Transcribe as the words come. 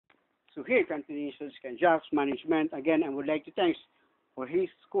So here, continuations can Jack's management. Again, I would like to thank for his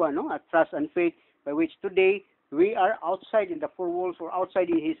trust and faith by which today we are outside in the four walls or outside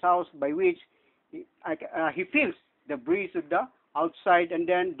in his house by which he feels the breeze of the outside and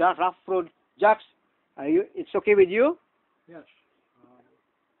then the rough road. Jax, it's okay with you? Yes.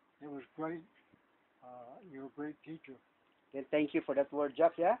 It was great. You're a great teacher. Then thank you for that word,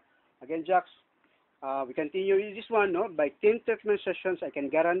 Jax. Yeah. Again, Jax, we continue with this one. No, by 10 treatment sessions, I can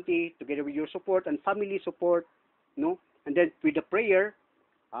guarantee, together with your support and family support, no, and then with the prayer,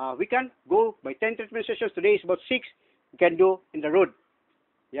 we can go by 10 treatment sessions. Today is about 6. We can do in the road.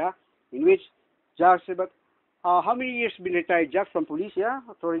 Yeah, in which Jax about how many years been retired, Jax, from police? Yeah,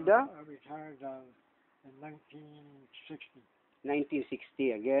 Florida. I retired in 1960.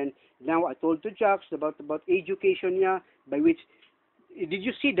 1960 again. Now I told to Jax about education niya by which did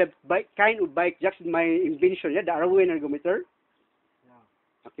you see the bike kind of bike Jax my invention, yeah, the Arwin ergometer? Yeah.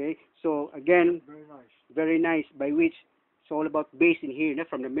 Okay. So again, Very nice. Very nice by which it's all about based in here na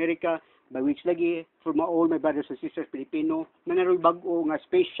from America by which lagi for all my brothers and sisters Filipino na naroy bag-o nga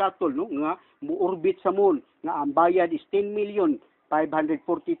space shuttle no nga mo-orbit sa moon nga ang bayad is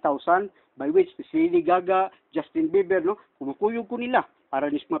 10,540,000 by which si Lady Gaga, Justin Bieber no kumukuyog ko nila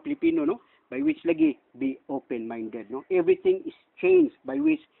para nis mga Pilipino no by which lagi be open-minded no everything is changed by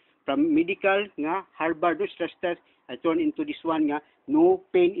which from medical nga Harvard no stress test I turn into this one nga no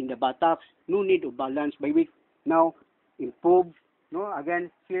pain in the buttocks, no need of balance by which now improve no again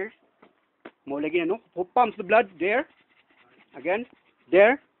here mo lagi na no who pumps the blood there again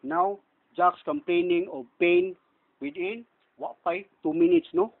there now Jack's complaining of pain within what 2 minutes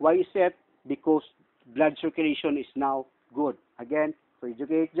no why is that because blood circulation is now good again to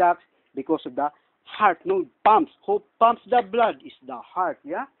educate Jack's because of the heart no pumps who pumps the blood is the heart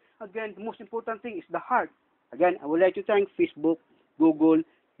yeah again the most important thing is the heart again I would like to thank Facebook, Google,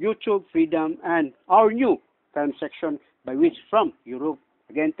 YouTube, Freedom and our new time section by which from Europe.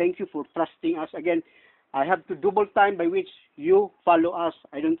 Again, thank you for trusting us. Again, I have to double time by which you follow us.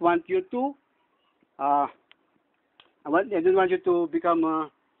 I don't want you to I don't want you to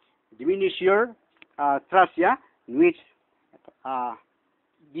become diminish your trust, yeah, in which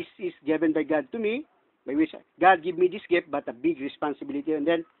this is given by God to me, by which God give me this gift, but a big responsibility. And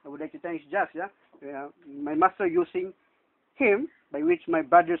then I would like to thank Josh, yeah, my master using him, by which my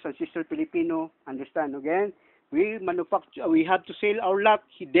brothers and sisters Filipino understand. Again, we manufacture, we have to sell our lot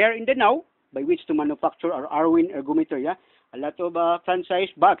there in the now, by which to manufacture our Arwin ergometer, yeah, a lot of franchise,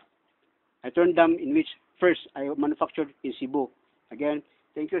 but I turned them in which first I manufactured in Cebu. Again,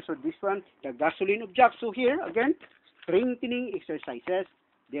 thank you. So this one, the gasoline of Jax. So here, again, strengthening exercises.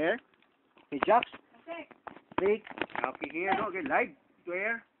 There. Okay, Jax. Okay. Straight. Okay, here. No, okay, live.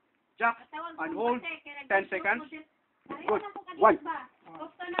 There. Jax. And hold. 10 seconds. Good. 1.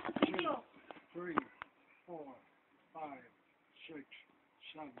 3, 4, 5, 6,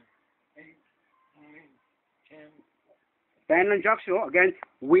 7, 8, 9, 10. 10 lang Jax, no? Again,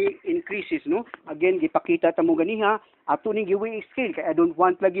 we increases, no? Again, gipakita ta mo ganiha, ato ning giwi skill kay I don't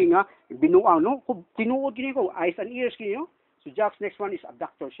want lagi nga binuang, no? Kung tinuod gini ko, eyes and ears gini, no? So Jax, next one is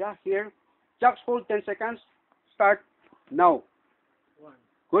abductor siya. Here, Jax, hold 10 seconds. Start now. 1,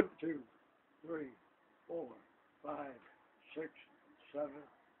 Good. 2, 3, 4, 5, 6, 7,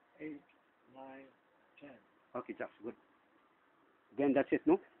 8, 9, 10. Okay, Jax, good. Again, that's it,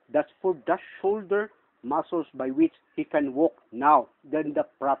 no? That's for the shoulder muscles by which he can walk now. Then the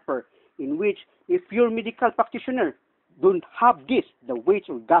proper, in which if your medical practitioner don't have this, the weight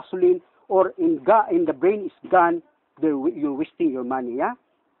of gasoline or in the brain is gone, you're wasting your money, yeah?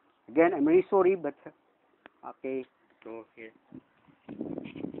 Again, I'm really sorry, but okay, so here.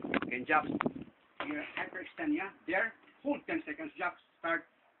 And Jax, here, hyperextend, yeah? There, hold 10 seconds, Jax, start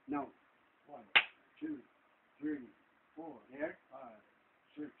now. 1, 2, 3, 4, There. 5,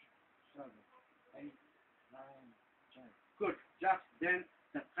 6, 7, 8, 9, 10. Good, Jax, then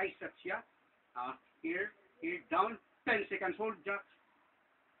the triceps, yeah? Here, down, 10 seconds, hold, Jax.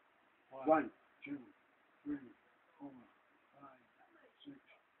 1, 2, 3, 4, 5, 6,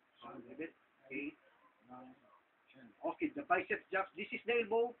 7, 8, 9, 10. Okay, the biceps, Jax. This is the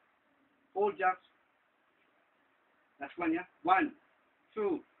elbow. Hold, Jax. That's one, yeah? 1,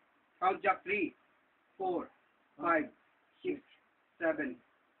 2, count, Jax. 3, 4, 5, 6, 7,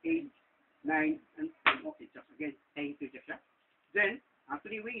 8, 9, and 10. Okay, Jax. Again, thank you, Jax. Then, after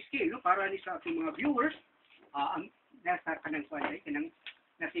the wing scale, no, para ni sa ating mga viewers, ang nasa kanang kwan, kanang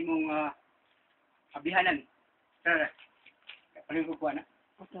nasa mong abihanan. Tara, paling ko kuha na.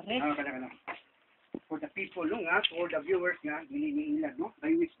 Kanang. For the people, no, for the viewers, nga, gini-ilag, no,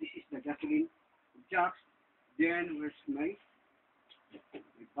 by which this is the gasoline Jax. Then, where's my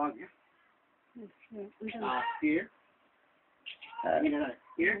bag, yeah? Here.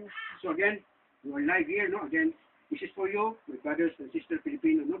 Here. So again, you are live here, no? Again, this is for you, my brothers and sisters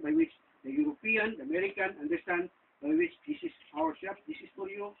Filipino, no? By which the European, the American understand by which this is our shop, this is for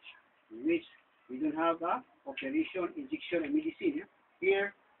you, in which we don't have a operation, injection, and medicine.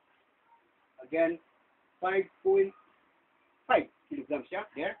 Here, again, 5.5 kilograms, yeah,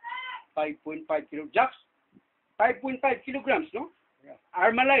 there, 5.5 kilograms, 5.5 kilograms, no? Yeah.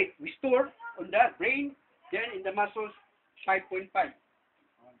 ARMALITE, we store on the brain, then in the muscles, 5.5.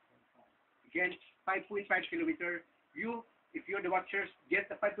 Again, 5.5 kilometer. You, if you're the watchers, get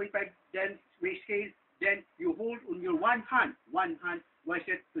the 5.5, then weigh scale, then you hold on your one hand, why is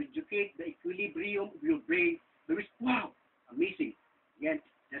it? To educate the equilibrium of your brain. Wow, amazing. Again,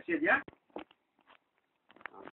 that's it, yeah?